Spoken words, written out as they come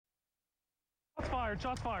fired,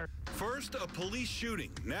 shots fired. First, a police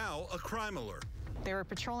shooting, now a crime alert. They were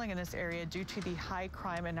patrolling in this area due to the high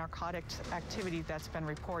crime and narcotics activity that's been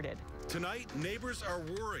reported. Tonight, neighbors are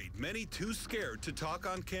worried, many too scared to talk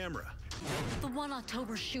on camera. The 1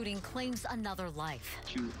 October shooting claims another life.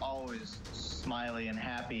 She was always smiley and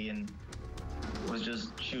happy and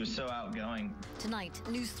she was so outgoing. Tonight,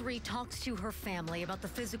 News 3 talks to her family about the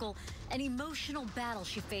physical and emotional battle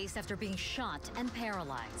she faced after being shot and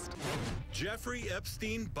paralyzed. Jeffrey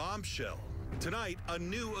Epstein bombshell. Tonight, a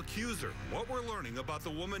new accuser. What we're learning about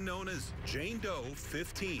the woman known as Jane Doe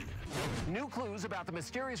 15. New clues about the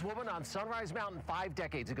mysterious woman on Sunrise Mountain 5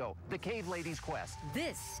 decades ago. The Cave Lady's quest.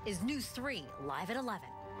 This is News 3, live at 11.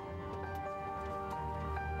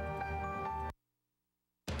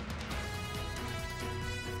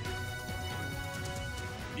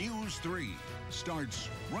 News 3 starts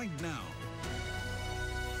right now.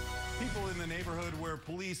 People in the neighborhood where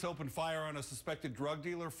police opened fire on a suspected drug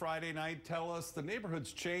dealer Friday night tell us the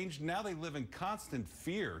neighborhood's changed. Now they live in constant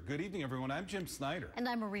fear. Good evening, everyone. I'm Jim Snyder. And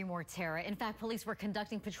I'm Marie Mortera. In fact, police were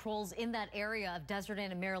conducting patrols in that area of Desert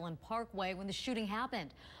Inn and Maryland Parkway when the shooting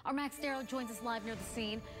happened. Our Max Darrow joins us live near the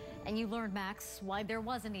scene. And you learned, Max, why there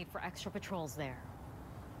was a need for extra patrols there.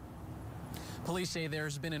 Police say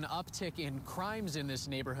there's been an uptick in crimes in this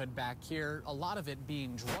neighborhood back here, a lot of it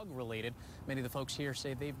being drug-related. Many of the folks here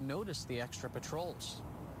say they've noticed the extra patrols.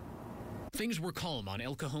 Things were calm on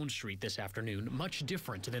El Cajon Street this afternoon, much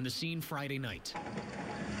different than the scene Friday night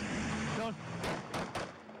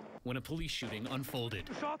when a police shooting unfolded.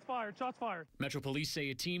 Shots fired, shots fired. Metro Police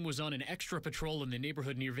say a team was on an extra patrol in the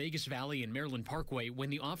neighborhood near Vegas Valley and Maryland Parkway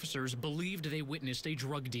when the officers believed they witnessed a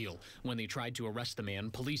drug deal. When they tried to arrest the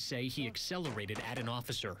man, police say he accelerated at an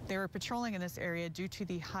officer. They were patrolling in this area due to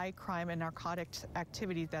the high crime and narcotics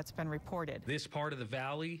activity that's been reported. This part of the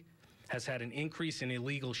valley has had an increase in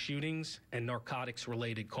illegal shootings and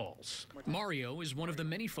narcotics-related calls. Mario is one of the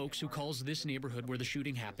many folks who calls this neighborhood where the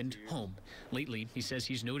shooting happened home. Lately, he says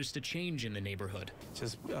he's noticed a change in the neighborhood.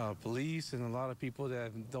 Just police and a lot of people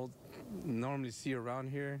that don't normally see around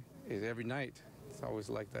here every night. It's always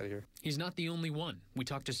like that here. He's not the only one. We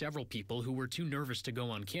talked to several people who were too nervous to go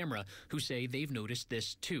on camera who say they've noticed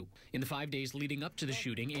this too. In the 5 days leading up to the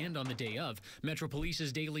shooting and on the day of, Metro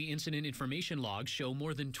Police's daily incident information logs show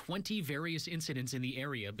more than 20 various incidents in the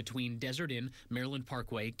area between Desert Inn, Maryland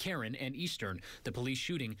Parkway, Caron, and Eastern. The police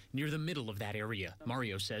shooting near the middle of that area.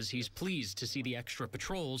 Mario says he's pleased to see the extra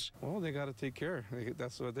patrols. Well, they got to take care.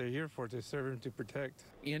 That's what they're here for, to serve and to protect.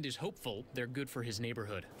 And is hopeful they're good for his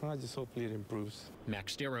neighborhood. I just hopefully it improves.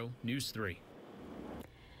 Max Darrow, News 3.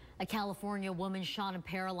 A California woman shot and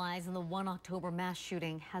paralyzed in the 1 October mass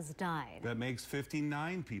shooting has died. That makes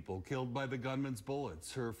 59 people killed by the gunman's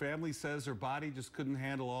bullets. Her family says her body just couldn't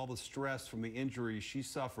handle all the stress from the injuries she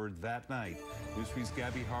suffered that night. News 3's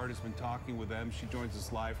Gabby Hart has been talking with them. She joins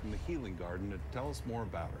us live from the Healing Garden to tell us more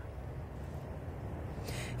about her.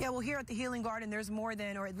 Yeah, well, here at the Healing Garden, there's more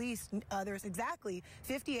than, or at least there's exactly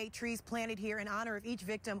 58 trees planted here in honor of each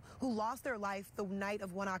victim who lost their life the night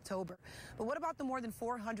of 1 October. But what about the more than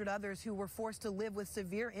 400 others who were forced to live with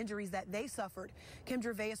severe injuries that they suffered? Kim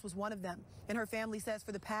Gervais was one of them, and her family says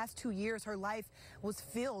for the past 2 years, her life was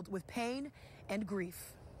filled with pain and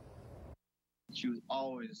grief. She was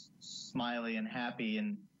always smiley and happy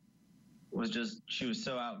and she was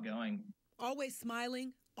so outgoing. Always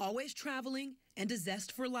smiling, always traveling, and a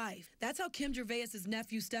zest for life. That's how Kim Gervais's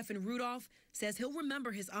nephew, Stephen Rudolph, says he'll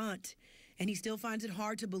remember his aunt. And he still finds it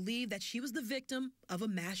hard to believe that she was the victim of a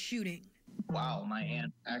mass shooting. Wow, my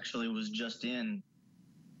aunt actually was just in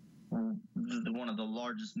one of the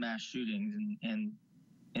largest mass shootings in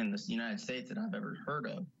the United States that I've ever heard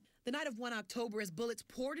of. The night of 1 October, as bullets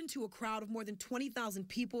poured into a crowd of more than 20,000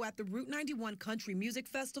 people at the Route 91 Country Music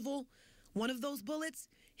Festival, one of those bullets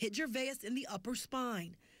hit Gervais in the upper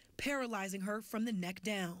spine, paralyzing her from the neck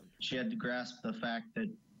down. She had to grasp the fact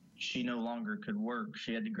that she no longer could work.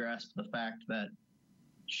 She had to grasp the fact that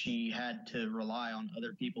she had to rely on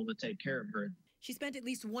other people to take care of her. She spent at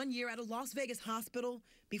least 1 year at a Las Vegas hospital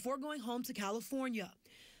before going home to California.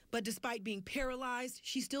 But despite being paralyzed,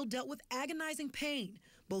 she still dealt with agonizing pain,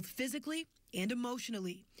 both physically and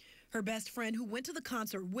emotionally. Her best friend, who went to the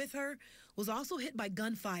concert with her, was also hit by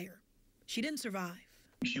gunfire. She didn't survive.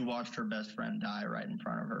 She watched her best friend die right in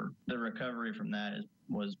front of her. The recovery from that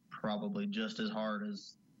was probably just as hard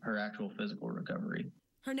as her actual physical recovery.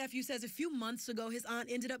 Her nephew says a few months ago, his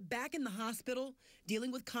aunt ended up back in the hospital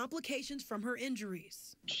dealing with complications from her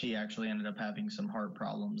injuries. She actually ended up having some heart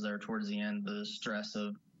problems there towards the end. The stress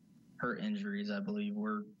of her injuries, I believe,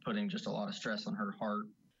 were putting just a lot of stress on her heart.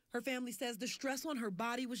 Her family says the stress on her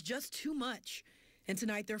body was just too much. And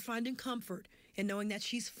tonight they're finding comfort in knowing that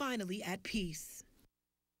she's finally at peace.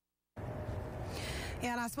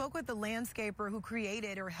 And I spoke with the landscaper who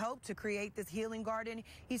created or helped to create this healing garden.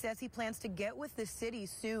 He says he plans to get with the city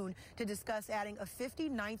soon to discuss adding a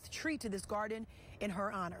 59th tree to this garden in her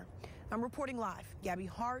honor. I'm reporting live. Gabby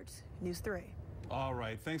Hart, News 3. All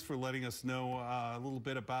right. Thanks for letting us know a little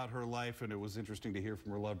bit about her life, and it was interesting to hear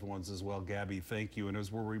from her loved ones as well. Gabby, thank you. And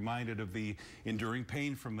as we're reminded of the enduring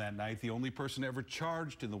pain from that night, the only person ever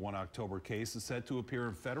charged in the 1 October case is set to appear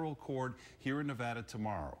in federal court here in Nevada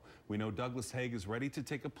tomorrow. We know Douglas Haig is ready to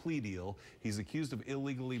take a plea deal. He's accused of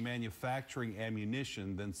illegally manufacturing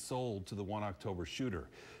ammunition, then sold to the 1 October shooter.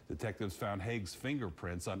 Detectives found Haig's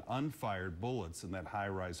fingerprints on unfired bullets in that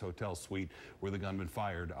high-rise hotel suite where the gunman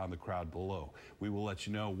fired on the crowd below. We will let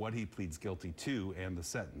you know what he pleads guilty to and the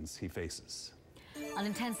sentence he faces. An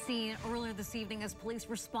intense scene earlier this evening as police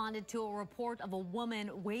responded to a report of a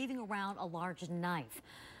woman waving around a large knife.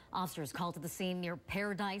 Officers called to the scene near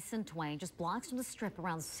Paradise and Twain, just blocks from the Strip,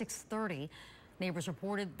 around 6:30. Neighbors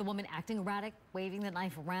reported the woman acting erratic, waving the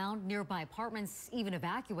knife around. Nearby apartments even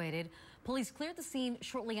evacuated. Police cleared the scene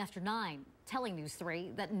shortly after 9, telling News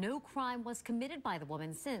 3 that no crime was committed by the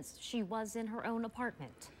woman since she was in her own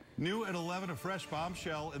apartment. New at 11, a fresh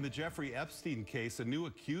bombshell in the Jeffrey Epstein case. A new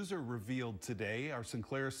accuser revealed today. Our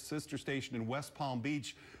Sinclair sister station in West Palm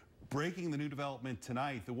Beach breaking the new development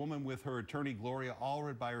tonight. The woman with her attorney Gloria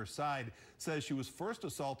Allred by her side says she was first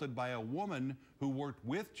assaulted by a woman who worked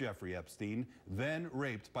with Jeffrey Epstein, then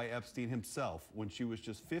raped by Epstein himself when she was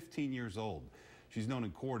just 15 years old. She's known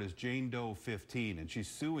in court as Jane Doe 15, and she's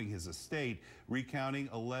suing his estate, recounting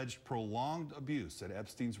alleged prolonged abuse at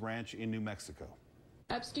Epstein's ranch in New Mexico.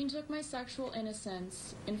 Epstein took my sexual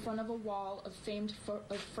innocence in front of a wall of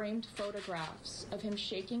framed photographs of him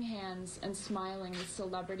shaking hands and smiling with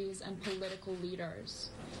celebrities and political leaders.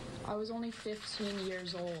 I was only 15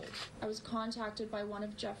 years old. I was contacted by one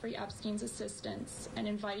of Jeffrey Epstein's assistants and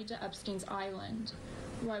invited to Epstein's Island,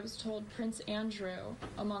 where I was told Prince Andrew,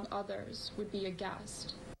 among others, would be a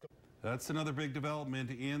guest. That's another big development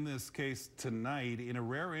in this case tonight. In a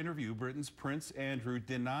rare interview, Britain's Prince Andrew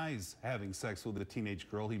denies having sex with a teenage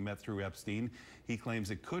girl he met through Epstein. He claims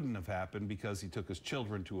it couldn't have happened because he took his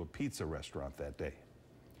children to a pizza restaurant that day.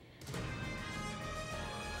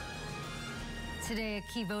 Today,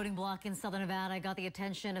 a key voting bloc in Southern Nevada got the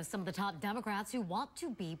attention of some of the top Democrats who want to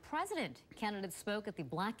be president. Candidates spoke at the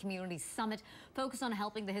Black Community Summit, focused on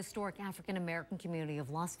helping the historic African-American community of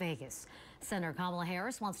Las Vegas. Senator Kamala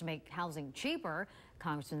Harris wants to make housing cheaper.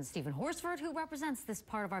 Congressman Stephen Horsford, who represents this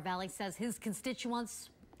part of our valley, says his constituents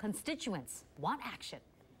want action.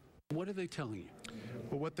 What are they telling you?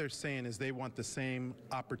 Well, what they're saying is they want the same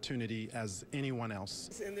opportunity as anyone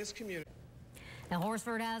else in this community. Now,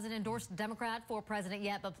 Horsford hasn't endorsed a Democrat for president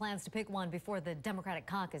yet, but plans to pick one before the Democratic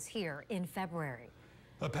caucus here in February.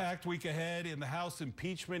 A packed week ahead in the House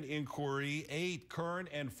impeachment inquiry. 8 current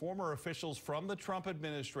and former officials from the Trump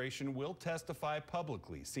administration will testify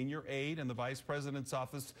publicly. Senior aide in the vice president's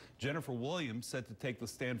office, Jennifer Williams, set to take the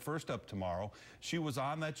stand first up tomorrow. She was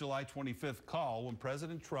on that July 25th call when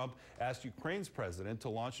President Trump asked Ukraine's president to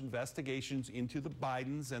launch investigations into the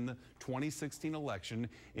Bidens and the 2016 election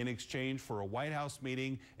in exchange for a White House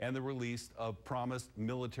meeting and the release of promised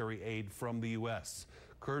military aid from the U.S.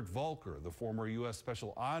 Kurt Volker, the former U.S.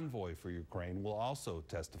 Special Envoy for Ukraine, will also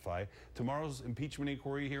testify. Tomorrow's impeachment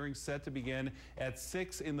inquiry hearing set to begin at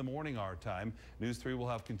 6 in the morning our time. News 3 will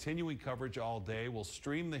have continuing coverage all day. We'll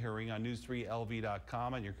stream the hearing on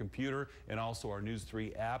news3lv.com on your computer and also our News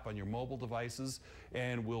 3 app on your mobile devices.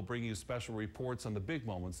 And we'll bring you special reports on the big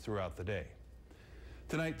moments throughout the day.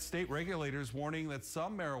 Tonight, state regulators warning that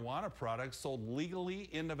some marijuana products sold legally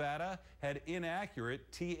in Nevada had inaccurate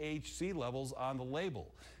THC levels on the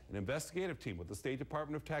label. An investigative team with the State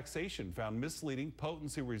Department of Taxation found misleading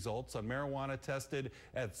potency results on marijuana tested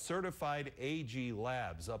at certified AG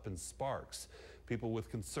labs up in Sparks. People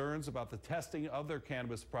with concerns about the testing of their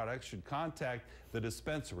cannabis products should contact the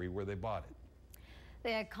dispensary where they bought it. The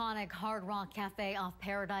iconic Hard Rock Cafe off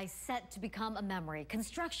Paradise set to become a memory.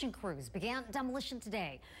 Construction crews began demolition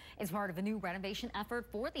today. It's part of a new renovation effort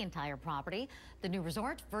for the entire property. The new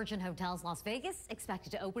resort, Virgin Hotels Las Vegas, expected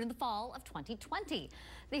to open in the fall of 2020.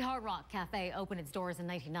 The Hard Rock Cafe opened its doors in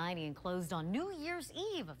 1990 and closed on New Year's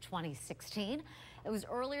Eve of 2016. It was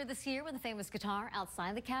earlier this year when the famous guitar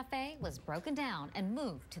outside the cafe was broken down and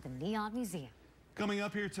moved to the Neon Museum. Coming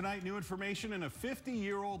up here tonight, new information in a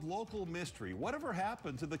 50-year-old local mystery. Whatever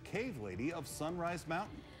happened to the cave lady of Sunrise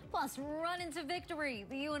Mountain? Plus, run into victory.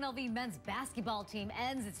 The UNLV men's basketball team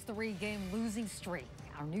ends its 3-game losing streak.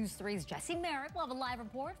 Our News 3's Jesse Merrick will have a live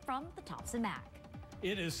report from the Thompson Mac.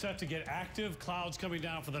 It is set to get active. Clouds coming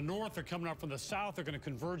down from the north. They're coming up from the south. They're going to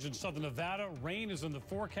converge in southern Nevada. Rain is in the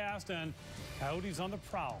forecast and coyotes on the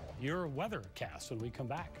prowl. Your weathercast when we come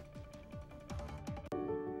back.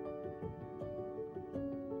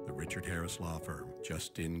 The Richard Harris Law Firm,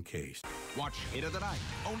 just in case. Watch Hit of the Night,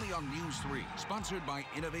 only on News 3, sponsored by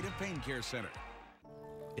Innovative Pain Care Center.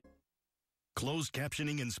 Closed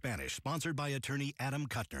captioning in Spanish, sponsored by attorney Adam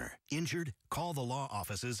Kuttner. Injured? Call the law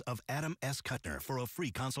offices of Adam S. Kuttner for a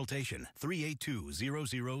free consultation.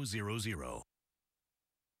 382-0000.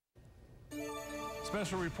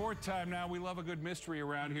 Special report time now. We love a good mystery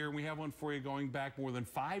around here, and we have one for you going back more than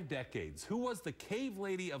 5 decades. Who was the cave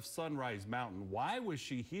lady of Sunrise Mountain? Why was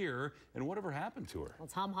she here, and whatever happened to her? Well,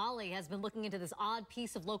 Tom Hawley has been looking into this odd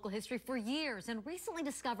piece of local history for years and recently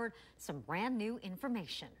discovered some brand new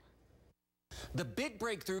information. The big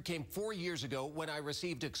breakthrough came 4 years ago when I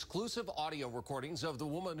received exclusive audio recordings of the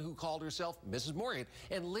woman who called herself Mrs. Morgan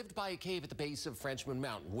and lived by a cave at the base of Frenchman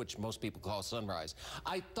Mountain, which most people call Sunrise.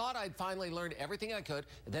 I thought I'd finally learned everything I could.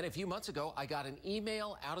 Then a few months ago, I got an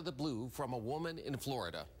email out of the blue from a woman in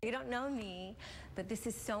Florida. You don't know me, but this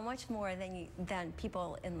is so much more than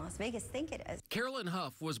people in Las Vegas think it is. Carolyn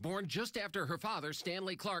Huff was born just after her father,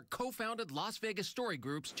 Stanley Clark, co-founded Las Vegas story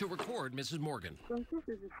groups to record Mrs. Morgan. Since this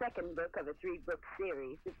is the second book of a 3-book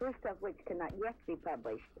series, the first of which cannot yet be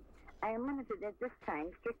published, I am limited at this time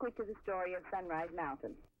strictly to the story of Sunrise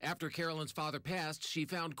Mountain. After Carolyn's father passed, she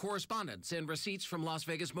found correspondence and receipts from Las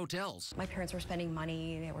Vegas motels. My parents were spending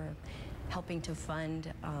money. They were helping to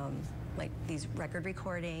fund like these record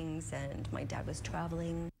recordings, and my dad was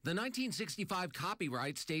traveling. The 1965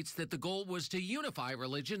 copyright states that the goal was to unify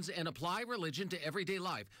religions and apply religion to everyday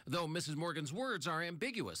life, though Mrs. Morgan's words are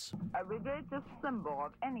ambiguous. A religious symbol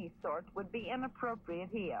of any sort would be inappropriate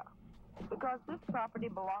here, because this property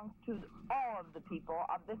belongs to all of the people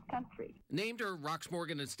of this country. Named her Rox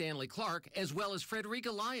Morgan and Stanley Clark, as well as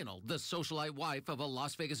Frederica Lionel, the socialite wife of a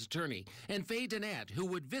Las Vegas attorney, and Faye Donat, who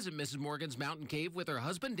would visit Mrs. Morgan's mountain cave with her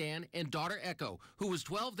husband Dan and daughter Echo, who was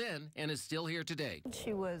 12 then and is still here today.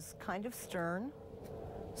 She was kind of stern,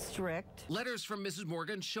 strict. Letters from Mrs.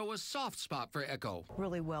 Morgan show a soft spot for Echo.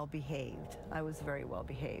 Really well behaved. I was very well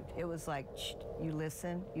behaved. It was like, shh, you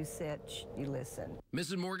listen, you sit, shh, you listen.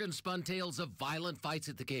 Mrs. Morgan spun tales of violent fights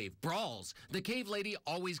at the cave, brawls. The cave lady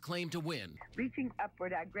always claimed to win. Reaching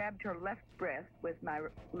upward, I grabbed her left breast with my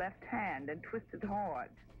left hand and twisted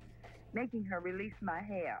hard, making her release my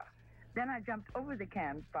hair. Then I jumped over the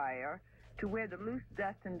campfire to where the loose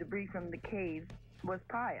dust and debris from the cave was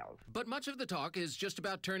piled. But much of the talk is just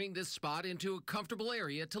about turning this spot into a comfortable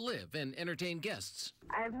area to live and entertain guests.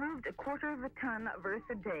 I've moved 1/4 of a ton of earth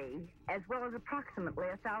a day, as well as approximately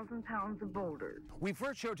 1,000 pounds of boulders. We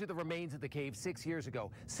first showed you the remains of the cave 6 years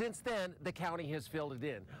ago. Since then, the county has filled it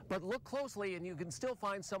in. But look closely and you can still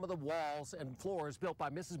find some of the walls and floors built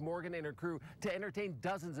by Mrs. Morgan and her crew to entertain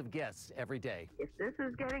dozens of guests every day. If this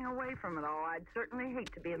is getting away from it all, I'd certainly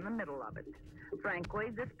hate to be in the middle of it.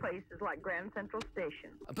 Frankly, this place is like Grand Central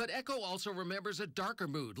Station. But Echo also remembers a darker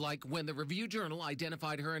mood, like when the Review-Journal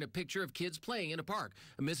identified her in a picture of kids playing in a park.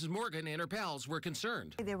 Mrs. Morgan and her pals were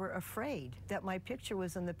concerned. They were afraid that my picture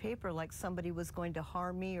was in the paper, like somebody was going to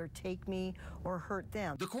harm me or take me or hurt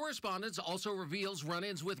them. The correspondence also reveals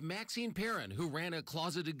run-ins with Maxine Perrin, who ran a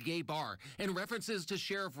closeted gay bar, and references to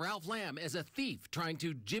Sheriff Ralph Lamb as a thief trying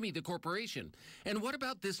to jimmy the corporation. And what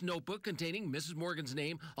about this notebook containing Mrs. Morgan's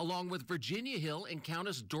name, along with Virginia Hill and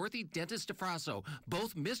Countess Dorothy Dentis DeFrasso,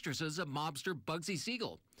 both mistresses of mobster Bugsy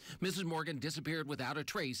Siegel? Mrs. Morgan disappeared without a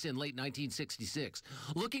trace in late 1966.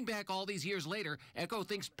 Looking back all these years later, Echo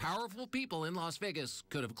thinks powerful people in Las Vegas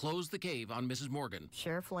could have closed the cave on Mrs. Morgan.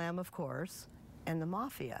 Sheriff Lamb, of course, and the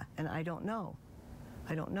mafia, and I don't know.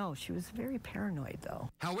 I don't know. She was very paranoid, though.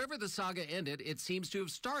 However the saga ended, it seems to have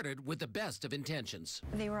started with the best of intentions.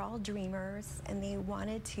 They were all dreamers, and they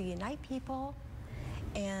wanted to unite people,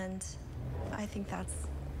 and I think that's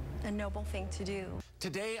a noble thing to do.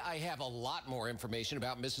 Today, I have a lot more information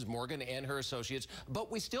about Mrs. Morgan and her associates,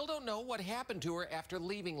 but we still don't know what happened to her after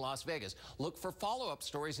leaving Las Vegas. Look for follow-up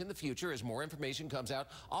stories in the future as more information comes out.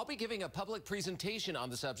 I'll be giving a public presentation on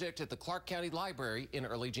the subject at the Clark County Library in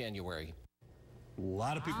early January. A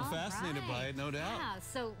lot of people fascinated by it, no doubt. Yeah,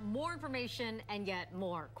 so more information and yet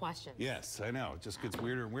more questions. Yes, I know. It just gets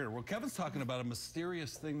weirder and weirder. Well, Kevin's talking about a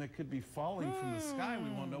mysterious thing that could be falling from the sky. We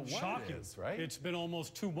won't know what Shocking. it is, right? It's been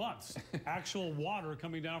almost 2 months. Actual water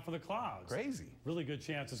coming down from the clouds. Crazy. Really good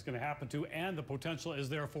chance it's going to happen too, and the potential is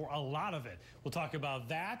there for a lot of it. We'll talk about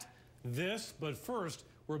that, this, but first,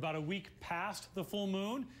 We're about a week past the full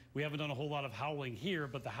moon. We haven't done a whole lot of howling here,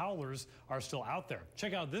 but the howlers are still out there.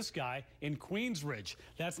 Check out this guy in Queensridge.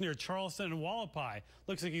 That's near Charleston and Wallapai.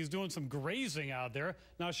 Looks like he's doing some grazing out there.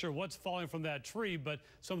 Not sure what's falling from that tree, but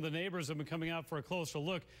some of the neighbors have been coming out for a closer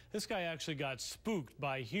look. This guy actually got spooked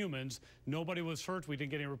by humans. Nobody was hurt. We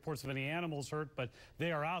didn't get any reports of any animals hurt, but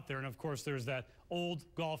they are out there. And of course, there's that old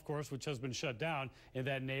golf course, which has been shut down in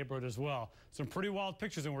that neighborhood as well. Some pretty wild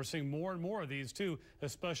pictures, and we're seeing more and more of these too,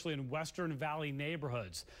 especially in Western Valley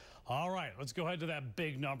neighborhoods. All right, let's go ahead to that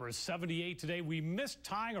big number. 78 today. We missed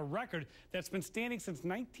tying a record that's been standing since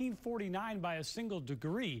 1949 by a single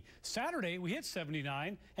degree. Saturday, we hit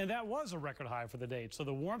 79, and that was a record high for the date. So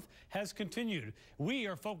the warmth has continued. We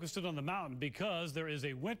are focused on the mountain because there is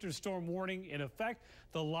a winter storm warning in effect.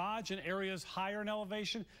 The lodge and areas higher in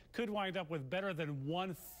elevation could wind up with better than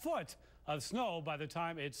 1 foot of snow by the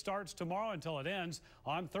time it starts tomorrow until it ends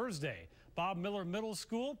on Thursday. Bob Miller Middle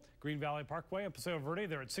School, Green Valley Parkway in Paseo Verde,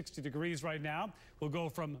 they're at 60 degrees right now. We'll go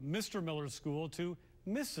from Mr. Miller's School to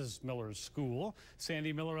Mrs. Miller's School.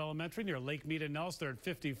 Sandy Miller Elementary near Lake Mead and Nelson, they're at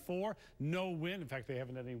 54. No wind. In fact, they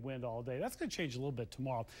haven't had any wind all day. That's going to change a little bit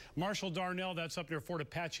tomorrow. Marshall Darnell, that's up near Fort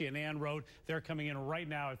Apache and Ann Road. They're coming in right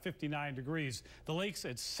now at 59 degrees. The Lakes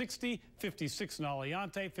at 60, 56 in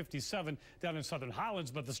Aliante, 57 down in Southern Highlands.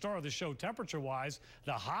 But the star of the show temperature-wise,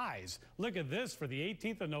 the highs. Look at this for the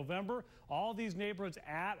 18th of November. All these neighborhoods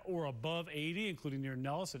at or above 80, including near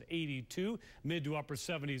Nellis at 82, mid to upper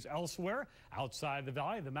 70s elsewhere. Outside the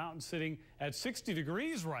valley, the mountain sitting at 60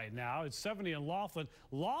 degrees right now. It's 70 in Laughlin.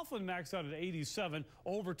 Laughlin maxed out at 87.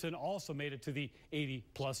 Overton also made it to the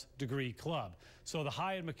 80-plus degree club. So the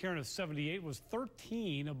high in McCarran of 78 was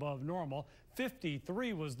 13 above normal.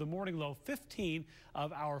 53 was the morning low. 15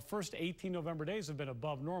 of our first 18 November days have been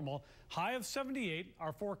above normal. High of 78.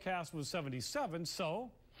 Our forecast was 77. So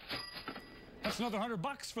that's another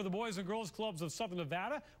 $100 for the Boys and Girls Clubs of Southern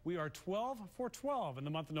Nevada. We are 12 for 12 in the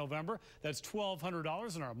month of November. That's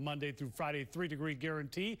 $1,200 in our Monday through Friday 3-degree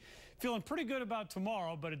guarantee. Feeling pretty good about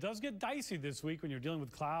tomorrow, but it does get dicey this week when you're dealing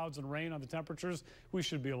with clouds and rain on the temperatures. We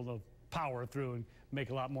should be able to power through and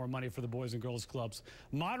make a lot more money for the Boys and Girls Clubs.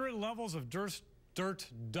 Moderate levels of dirt,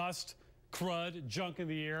 dust, crud, junk in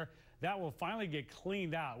the air. That will finally get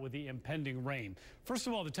cleaned out with the impending rain. First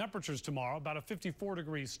of all, the temperatures tomorrow, about a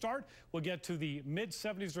 54-degree start. We'll get to the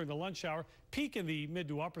mid-70s during the lunch hour, peak in the mid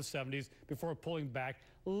to upper 70s before pulling back.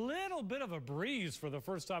 Little bit of a breeze for the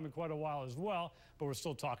first time in quite a while as well, but we're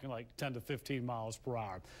still talking like 10 to 15 miles per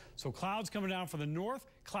hour. So clouds coming down from the north,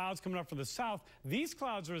 clouds coming up from the south. These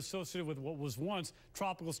clouds are associated with what was once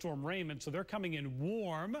Tropical Storm Raymond, so they're coming in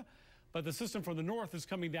warm. But the system from the north is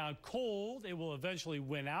coming down cold. It will eventually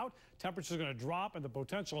win out. Temperatures are going to drop, and the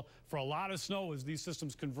potential for a lot of snow as these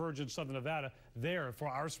systems converge in southern Nevada there for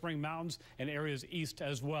our spring mountains and areas east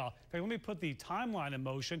as well. In fact, let me put the timeline in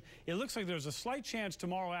motion. It looks like there's a slight chance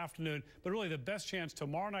tomorrow afternoon, but really the best chance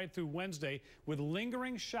tomorrow night through Wednesday with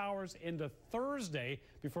lingering showers into Thursday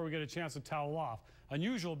before we get a chance to towel off.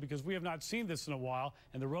 Unusual because we have not seen this in a while,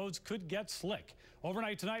 and the roads could get slick.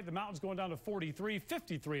 Overnight tonight, the mountains going down to 43,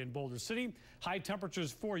 53 in Boulder City. High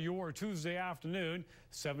temperatures for your Tuesday afternoon,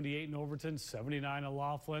 78 in Overton, 79 in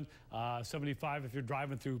Laughlin, 75 if you're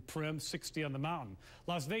driving through Prim, 60 on the mountain.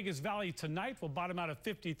 Las Vegas Valley tonight will bottom out at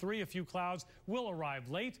 53. A few clouds will arrive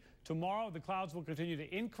late. Tomorrow, the clouds will continue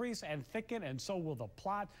to increase and thicken, and so will the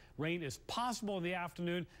plot. Rain is possible in the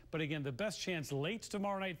afternoon, but again, the best chance late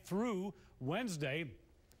tomorrow night through Wednesday.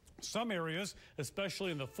 Some areas,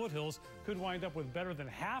 especially in the foothills, could wind up with better than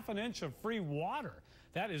 ½ an inch of free water.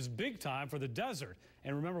 That is big time for the desert.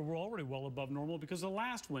 And remember, we're already well above normal because of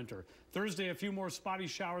last winter. Thursday, a few more spotty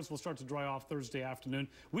showers will start to dry off Thursday afternoon.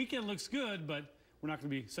 Weekend looks good, but we're not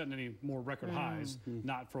going to be setting any more record highs,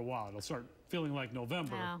 not for a while. It'll start feeling like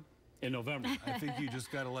November. In November. I think you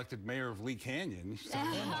just got elected mayor of Lee Canyon. So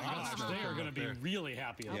they are going to be really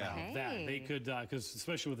happy about that. They could, because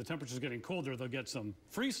especially with the temperatures getting colder, they'll get some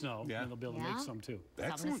free snow, and they'll be able to make some too.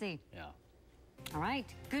 Something to see. Yeah. All right.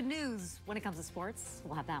 Good news when it comes to sports.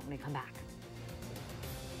 We'll have that when we come back.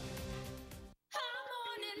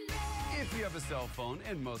 If you have a cell phone,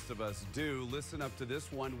 and most of us do, listen up to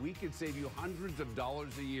this one. We could save you hundreds of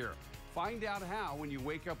dollars a year. Find out how when you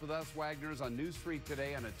wake up with us Wagners on News 3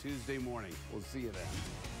 today on a Tuesday morning. We'll see you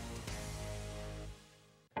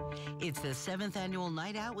then. It's the 7th annual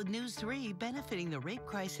Night Out with News 3, benefiting the Rape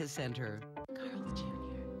Crisis Center. Carl Jr.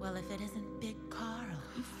 Well, if it isn't Big Carl,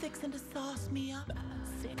 you fixing to sauce me up?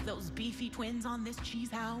 Sick those beefy twins on this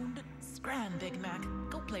cheese hound? Scram, Big Mac.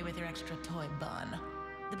 Go play with your extra toy bun.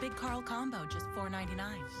 The Big Carl combo, just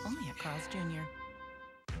 $4.99. Only at Carl's Jr.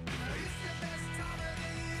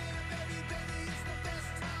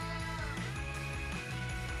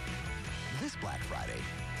 Friday,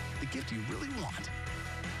 the gift you really want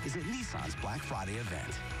is at Nissan's Black Friday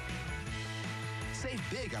event. Save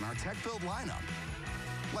big on our tech-filled lineup,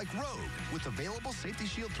 like Rogue with available Safety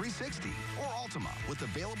Shield 360 or Altima with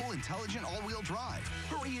available intelligent all-wheel drive.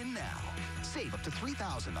 Hurry in now. Save up to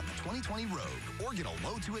 $3,000 on the 2020 Rogue or get a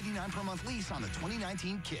low $289 per month lease on the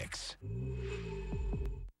 2019 Kicks.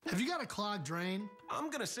 Have you got a clogged drain? I'm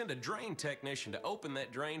going to send a drain technician to open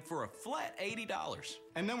that drain for a flat $80.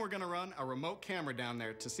 And then we're going to run a remote camera down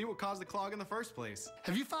there to see what caused the clog in the first place.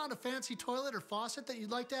 Have you found a fancy toilet or faucet that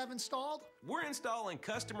you'd like to have installed? We're installing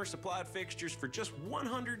customer-supplied fixtures for just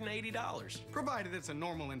 $180. Provided it's a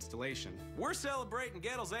normal installation. We're celebrating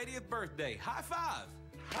Gettle's 80th birthday. High five!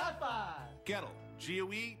 High five! Gettle,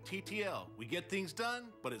 G-O-E-T-T-L. We get things done,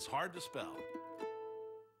 but it's hard to spell.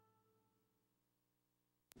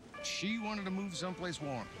 She wanted to move someplace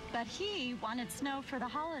warm. But he wanted snow for the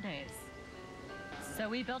holidays. So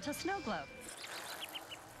we built a snow globe.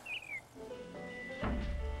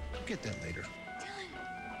 Get that later.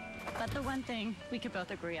 But the one thing we could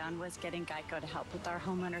both agree on was getting Geico to help with our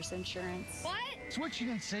homeowner's insurance. What?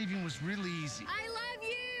 Switching and saving was really easy. I love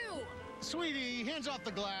you! Sweetie, hands off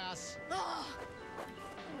the glass. Ugh.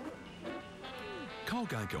 Call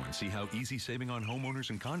Geico and see how easy saving on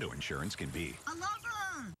homeowners and condo insurance can be. I love her!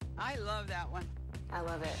 I love that one. I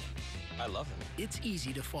love it. I love it. It's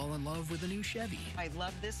easy to fall in love with a new Chevy. I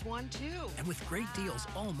love this one too. And with great deals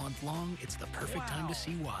all month long, it's the perfect time to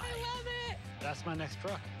see why. I love it! That's my next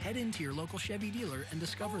truck. Head into your local Chevy dealer and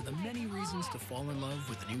discover the many reasons to fall in love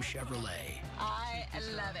with the new Chevrolet. I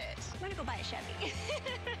love it. I'm gonna go buy a Chevy.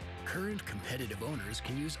 Current competitive owners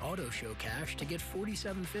can use Auto Show Cash to get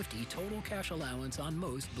 $47.50 total cash allowance on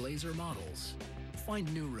most Blazer models.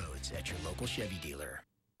 Find new roads at your local Chevy dealer.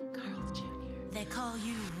 Carl's Jr. They call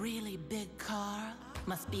you really big, Carl.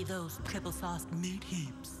 Must be those triple-sauced meat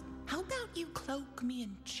heaps. How about you cloak me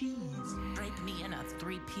in cheese? Drape me in a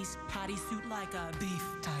three-piece patty suit like a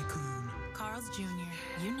beef tycoon. Carl's Jr.,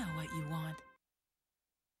 you know what you want.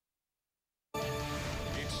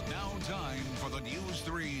 It's now time for the News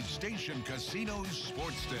 3 Station Casinos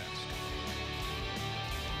Sports Desk.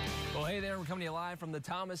 Well, hey there, we're coming to you live from the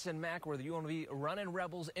Thomas and Mack, where the UNLV Runnin'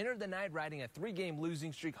 Rebels entered the night riding a 3-game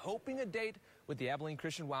losing streak, hoping a date with the Abilene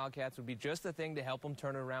Christian Wildcats would be just the thing to help them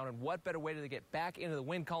turn it around. And what better way to get back into the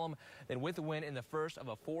win column than with a win in the first of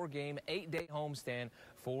a 4-game, 8-day homestand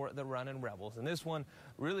for the Runnin' Rebels. And this one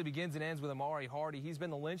really begins and ends with Amari Hardy. He's been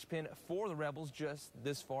the linchpin for the Rebels just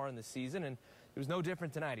this far in the season, and it was no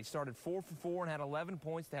different tonight. He started 4 for 4 and had 11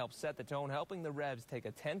 points to help set the tone, helping the Rebs take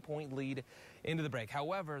a 10-point lead into the break.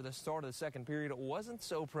 However, the start of the second period wasn't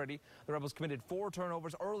so pretty. The Rebels committed 4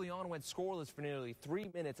 turnovers early on, went scoreless for nearly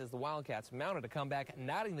 3 minutes as the Wildcats mounted a comeback,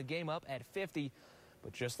 knotting the game up at 50.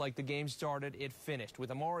 But just like the game started, it finished with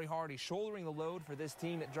Amari Hardy shouldering the load for this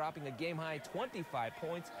team, dropping a game-high 25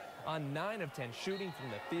 points on 9 of 10 shooting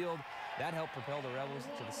from the field. That helped propel the Rebels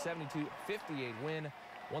to the 72-58 win,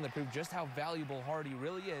 one that proved just how valuable Hardy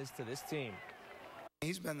really is to this team.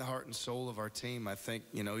 He's been the heart and soul of our team. I think,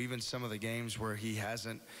 even some of the games where he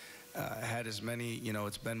hasn't had as many,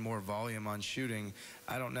 it's been more volume on shooting.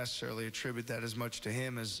 I don't necessarily attribute that as much to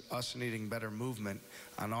him as us needing better movement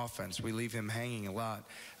on offense. We leave him hanging a lot.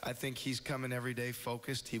 I think he's coming every day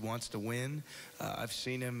focused. He wants to win. I've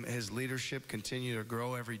seen his leadership continue to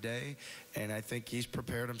grow every day, and I think he's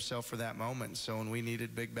prepared himself for that moment. So when we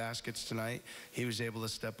needed big baskets tonight, he was able to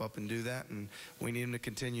step up and do that, and we need him to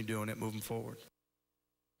continue doing it moving forward.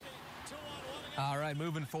 All right,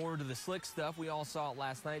 moving forward to the slick stuff. We all saw it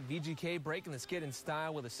last night. VGK breaking the skid in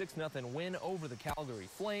style with a 6-0 win over the Calgary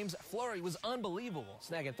Flames. Fleury was unbelievable,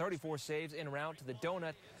 snagging 34 saves en route to the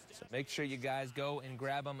donut. So make sure you guys go and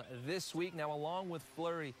grab them this week. Now, along with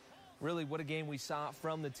Fleury, really what a game we saw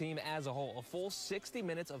from the team as a whole. A full 60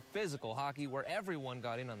 minutes of physical hockey where everyone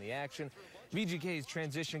got in on the action. VGK's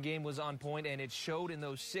transition game was on point, and it showed in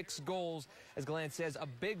those 6 goals. As Glenn says, a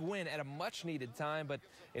big win at a much-needed time, but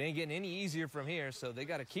it ain't getting any easier from here, so they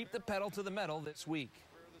got to keep the pedal to the metal this week.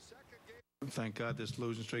 Thank God this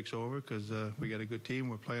losing streak's over because we got a good team.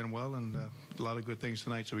 We're playing well and a lot of good things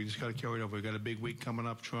tonight, so we just got to carry it over. We got a big week coming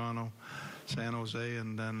up, Toronto, San Jose,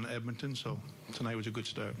 and then Edmonton, so tonight was a good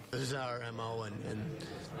start. This is our MO, and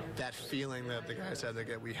that feeling that the guys had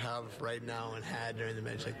that we have right now and had during the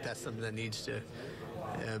match, like, that's something that needs to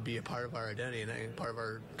be a part of our identity and part of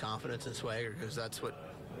our confidence and swagger, because that's what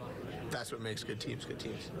makes good teams good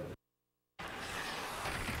teams.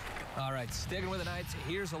 All right, sticking with the Knights,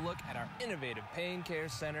 here's a look at our innovative pain care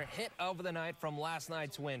center hit of the night from last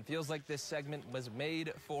night's win. Feels like this segment was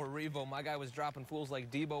made for Revo. My guy was dropping fools like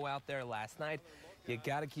Debo out there last night. You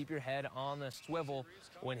got to keep your head on the swivel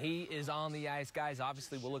when he is on the ice. Guys,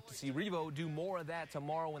 obviously, we'll look to see Revo do more of that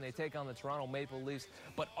tomorrow when they take on the Toronto Maple Leafs,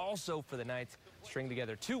 but also for the Knights, string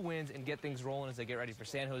together 2 wins and get things rolling as they get ready for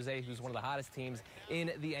San Jose, who's one of the hottest teams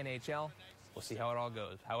in the NHL. We'll see how it all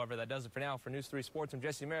goes. However, that does it for now. For News 3 Sports, I'm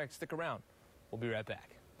Jesse Merrick. Stick around. We'll be right back.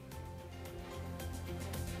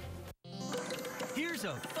 Here's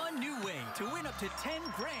a fun new way to win up to 10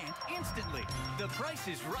 grand instantly. The Price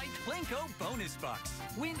is Right Plinko Bonus Bucks.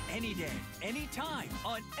 Win any day, anytime,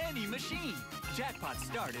 on any machine. Jackpots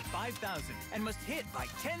start at $5,000 and must hit by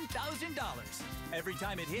 $10,000. Every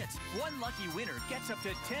time it hits, one lucky winner gets up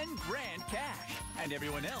to 10 grand cash. And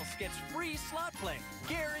everyone else gets free slot play,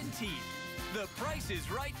 guaranteed. The Price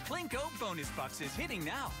is Right Plinko Bonus Bucks is hitting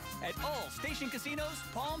now at all station casinos,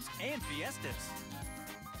 Palms, and Fiestas.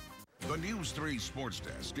 The News 3 Sports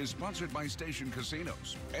Desk is sponsored by Station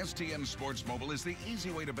Casinos. STN Sports Mobile is the easy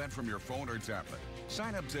way to bet from your phone or tablet.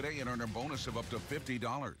 Sign up today and earn a bonus of up to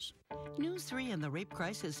 $50. News 3 and the Rape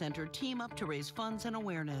Crisis Center team up to raise funds and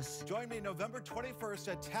awareness. Join me November 21st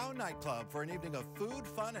at Town Nightclub for an evening of food,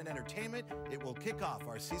 fun, and entertainment. It will kick off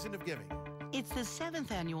our season of giving. It's the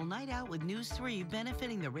 7th annual Night Out with News 3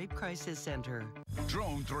 benefiting the Rape Crisis Center.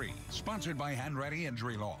 Drone 3, sponsored by Hanratty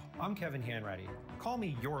Injury Law. I'm Kevin Hanratty. Call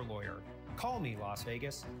me your lawyer. Call me Las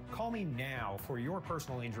Vegas. Call me now for your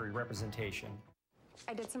personal injury representation.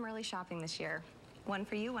 I did some early shopping this year. One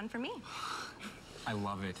for you, one for me. I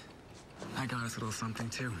love it. I got us a little something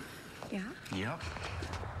too. Yeah? Yep.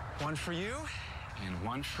 One for you and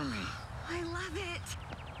one for me. I love it.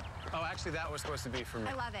 Oh, actually, that was supposed to be for me.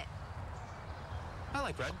 I love it. I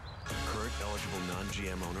like red. Current eligible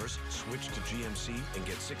non-GM owners switch to GMC and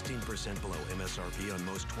get 16% below MSRP on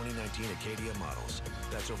most 2019 Acadia models.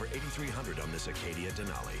 That's over $8,300 on this Acadia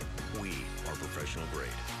Denali. We are professional grade.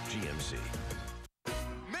 GMC.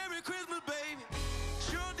 Merry Christmas, baby.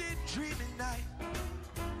 Sure did treat me nice.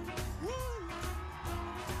 Woo!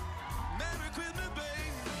 Merry Christmas,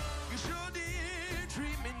 baby. You sure did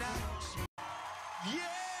treat me nice. Yeah!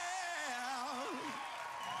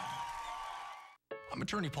 I'm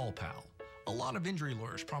attorney Paul Powell. A lot of injury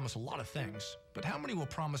lawyers promise a lot of things, but how many will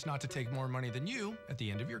promise not to take more money than you at the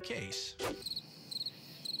end of your case?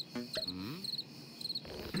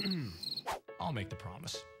 I'll make the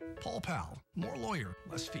promise. Paul Powell, more lawyer,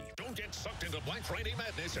 less fee. Don't get sucked into Black Friday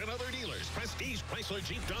madness at other dealers. Prestige Chrysler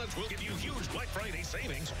Jeep Dodge will give you huge Black Friday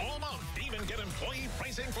savings all month. Even get employee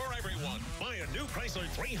pricing for everyone. Buy a new Chrysler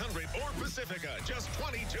 300 or Pacifica, just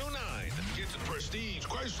 $22,900. Get the Prestige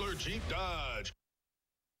Chrysler Jeep Dodge.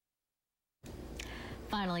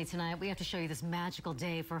 Finally tonight, we have to show you this magical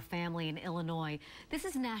day for a family in Illinois. This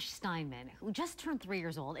is Nash Steinman, who just turned 3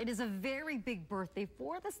 years old. It is a very big birthday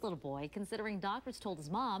for this little boy, considering doctors told his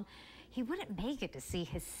mom he wouldn't make it to see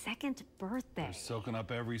his 2nd birthday. They're soaking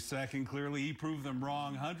up every second. Clearly, he proved them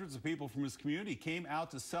wrong. Hundreds of people from his community came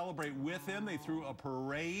out to celebrate with him. They threw a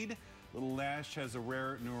parade. Little Nash has a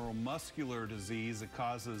rare neuromuscular disease that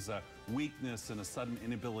causes weakness and a sudden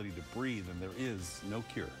inability to breathe, and there is no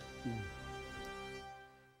cure.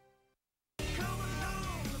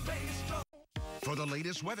 For the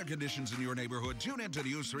latest weather conditions in your neighborhood, tune in to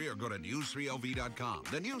News 3 or go to news3lv.com.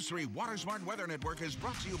 The News 3 Water Smart Weather Network is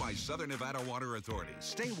brought to you by Southern Nevada Water Authority.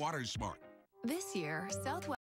 Stay water smart. This year, Southwest